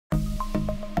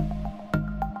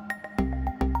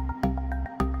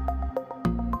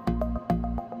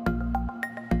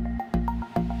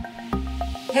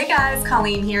Hey guys,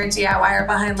 Colleen here, DIYer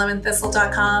behind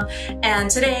LemonThistle.com, and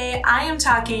today I am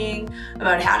talking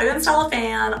about how to install a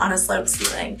fan on a sloped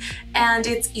ceiling, and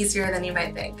it's easier than you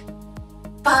might think.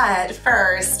 But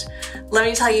first, let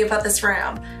me tell you about this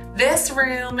room. This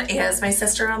room is my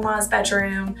sister-in-law's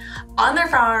bedroom on their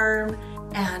farm,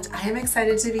 and I am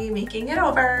excited to be making it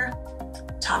over,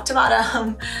 top to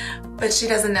bottom, but she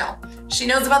doesn't know. She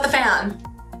knows about the fan.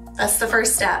 That's the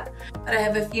first step. But I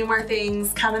have a few more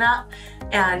things coming up,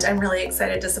 and I'm really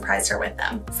excited to surprise her with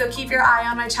them. So keep your eye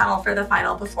on my channel for the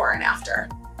final before and after.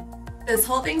 This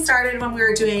whole thing started when we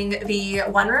were doing the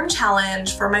one-room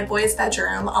challenge for my boys'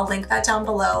 bedroom. I'll link that down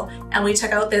below. And we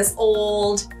took out this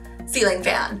old ceiling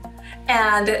fan.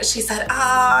 And she said,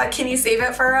 can you save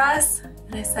it for us?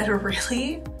 And I said,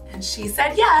 really? And she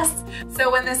said yes.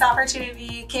 So when this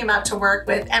opportunity came up to work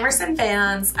with Emerson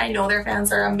fans, I know their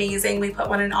fans are amazing. We put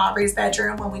one in Aubrey's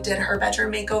bedroom when we did her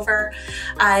bedroom makeover.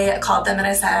 I called them and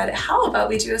I said, how about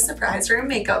we do a surprise room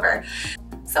makeover?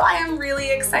 So I am really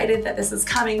excited that this is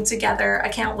coming together. I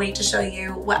can't wait to show you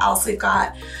what else we've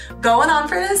got going on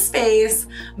for this space.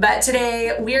 But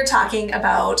today we are talking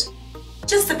about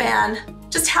just the fan,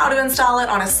 just how to install it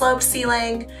on a sloped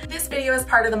ceiling. This video is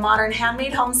part of the Modern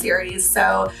Handmade Home series,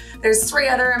 so there's 3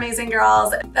 other amazing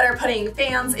girls that are putting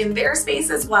fans in their space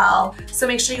as well. So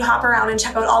make sure you hop around and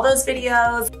check out all those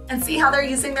videos and see how they're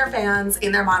using their fans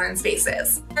in their modern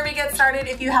spaces. Before we get started,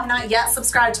 if you have not yet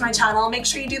subscribed to my channel, make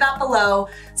sure you do that below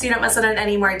so you don't miss out on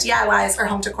any more DIYs or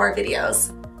home decor videos.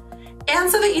 And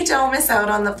so that you don't miss out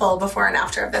on the full before and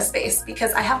after of this space,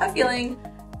 because I have a feeling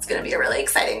it's gonna be a really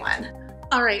exciting one.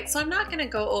 All right, so I'm not gonna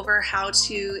go over how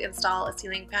to install a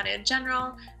ceiling fan in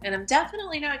general, and I'm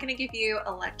definitely not gonna give you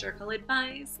electrical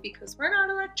advice because we're not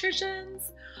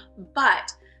electricians,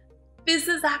 but this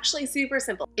is actually super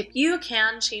simple. If you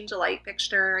can change a light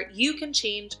fixture, you can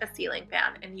change a ceiling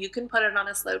fan and you can put it on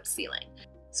a sloped ceiling.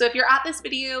 So if you're at this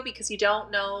video because you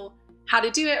don't know how to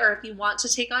do it, or if you want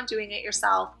to take on doing it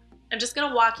yourself, I'm just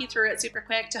gonna walk you through it super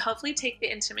quick to hopefully take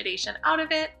the intimidation out of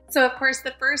it. So of course,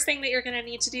 the first thing that you're gonna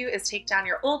need to do is take down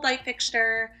your old light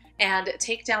fixture and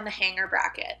take down the hanger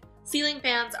bracket. Ceiling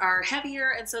fans are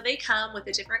heavier, and so they come with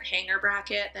a different hanger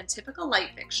bracket than typical light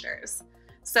fixtures.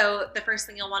 So the first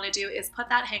thing you'll wanna do is put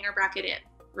that hanger bracket in.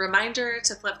 Reminder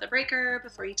to flip the breaker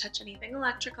before you touch anything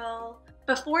electrical.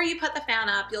 Before you put the fan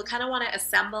up, you'll kinda wanna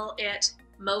assemble it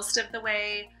most of the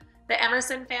way. The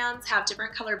Emerson fans have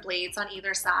different color blades on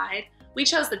either side. We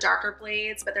chose the darker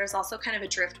blades, but there's also kind of a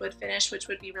driftwood finish, which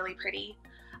would be really pretty.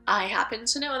 I happen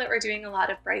to know that we're doing a lot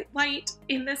of bright white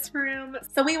in this room,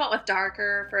 so we went with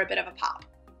darker for a bit of a pop.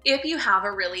 If you have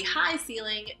a really high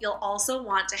ceiling, you'll also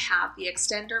want to have the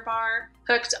extender bar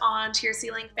hooked onto your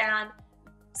ceiling fan.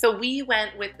 So we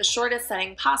went with the shortest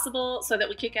setting possible so that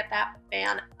we could get that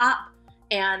fan up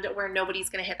and where nobody's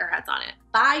gonna hit their heads on it.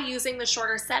 By using the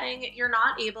shorter setting, you're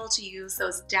not able to use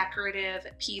those decorative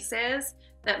pieces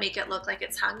that make it look like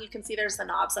it's hung. You can see there's the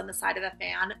knobs on the side of the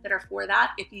fan that are for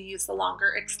that if you use the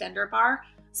longer extender bar.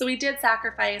 So we did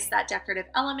sacrifice that decorative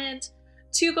element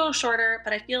to go shorter,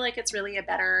 but I feel like it's really a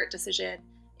better decision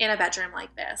in a bedroom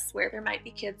like this, where there might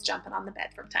be kids jumping on the bed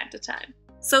from time to time.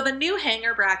 So the new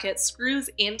hanger bracket screws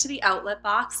into the outlet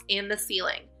box in the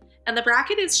ceiling, and the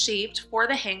bracket is shaped for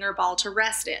the hanger ball to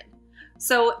rest in.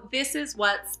 So this is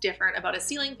what's different about a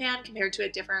ceiling fan compared to a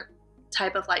different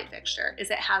type of light fixture, is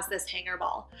it has this hanger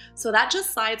ball. So that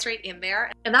just slides right in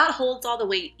there, and that holds all the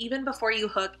weight even before you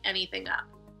hook anything up.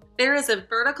 There is a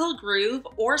vertical groove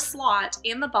or slot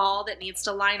in the ball that needs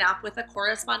to line up with a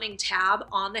corresponding tab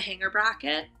on the hanger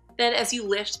bracket. Then as you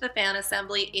lift the fan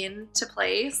assembly into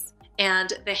place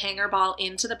and the hanger ball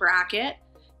into the bracket,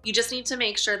 you just need to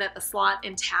make sure that the slot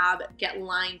and tab get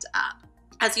lined up.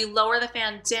 As you lower the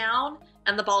fan down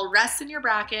and the ball rests in your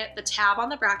bracket, the tab on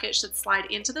the bracket should slide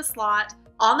into the slot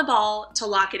on the ball to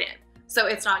lock it in. So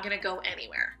it's not gonna go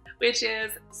anywhere, which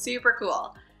is super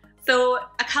cool. So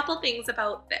a couple things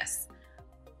about this.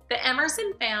 The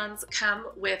Emerson fans come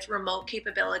with remote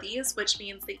capabilities, which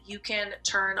means that you can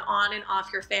turn on and off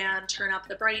your fan, turn up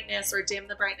the brightness or dim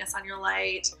the brightness on your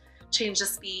light, change the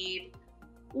speed,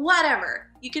 whatever.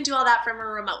 You can do all that from a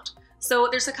remote. So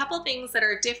there's a couple things that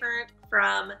are different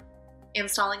from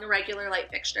installing a regular light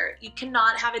fixture. You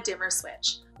cannot have a dimmer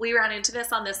switch. We ran into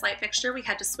this on this light fixture. We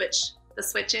had to switch the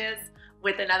switches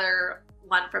with another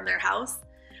one from their house.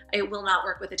 It will not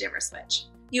work with a dimmer switch.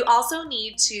 You also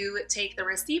need to take the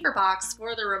receiver box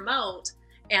for the remote,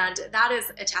 and that is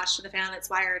attached to the fan. It's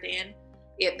wired in.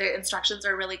 The instructions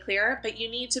are really clear, but you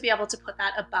need to be able to put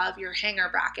that above your hanger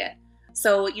bracket.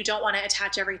 So you don't want to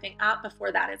attach everything up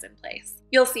before that is in place.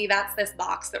 You'll see that's this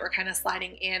box that we're kind of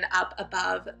sliding in up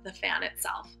above the fan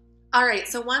itself. All right,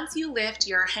 so once you lift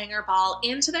your hanger ball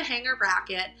into the hanger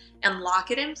bracket and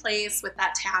lock it in place with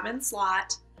that tab and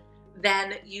slot,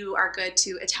 then you are good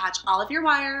to attach all of your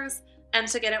wires and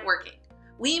to get it working.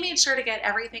 We made sure to get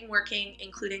everything working,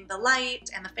 including the light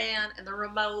and the fan and the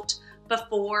remote,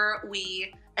 before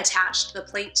we attached the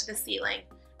plate to the ceiling.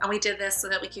 And we did this so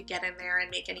that we could get in there and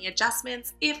make any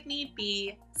adjustments if need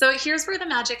be. So here's where the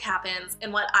magic happens,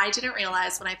 and what I didn't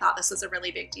realize when I thought this was a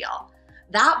really big deal.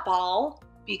 That ball,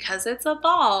 because it's a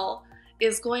ball,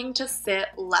 is going to sit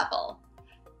level.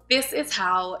 This is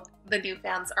how the new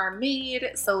fans are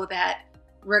made, so that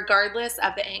regardless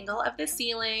of the angle of the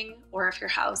ceiling, or if your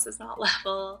house is not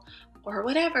level, or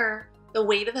whatever, the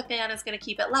weight of the fan is going to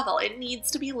keep it level. It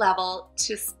needs to be level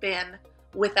to spin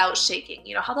without shaking.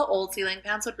 You know how the old ceiling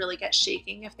fans would really get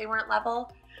shaking if they weren't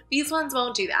level? These ones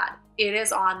won't do that. It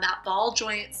is on that ball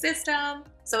joint system,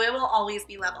 so it will always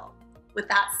be level. With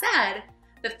that said,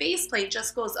 the faceplate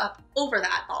just goes up over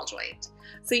that ball joint.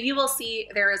 So you will see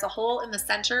there is a hole in the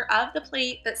center of the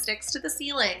plate that sticks to the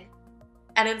ceiling.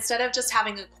 And instead of just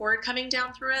having a cord coming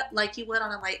down through it like you would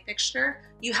on a light fixture,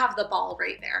 you have the ball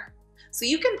right there. So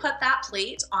you can put that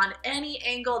plate on any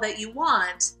angle that you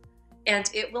want, and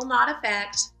it will not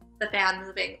affect the fan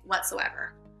moving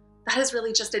whatsoever. That is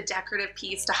really just a decorative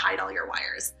piece to hide all your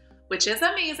wires, which is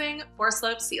amazing for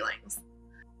sloped ceilings.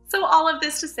 So all of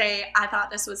this to say, I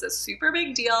thought this was a super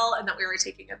big deal and that we were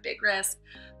taking a big risk,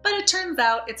 but it turns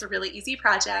out it's a really easy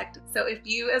project. So if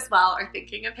you as well are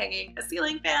thinking of hanging a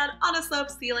ceiling fan on a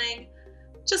sloped ceiling,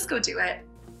 just go do it.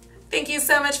 Thank you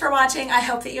so much for watching. I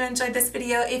hope that you enjoyed this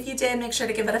video. If you did, make sure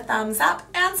to give it a thumbs up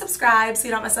and subscribe so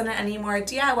you don't miss out on any more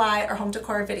DIY or home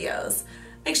decor videos.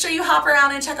 Make sure you hop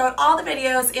around and check out all the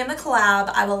videos in the collab.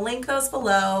 I will link those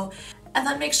below. And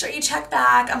then make sure you check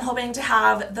back. I'm hoping to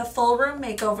have the full room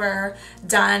makeover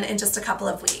done in just a couple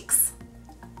of weeks.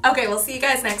 Okay, we'll see you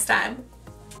guys next time.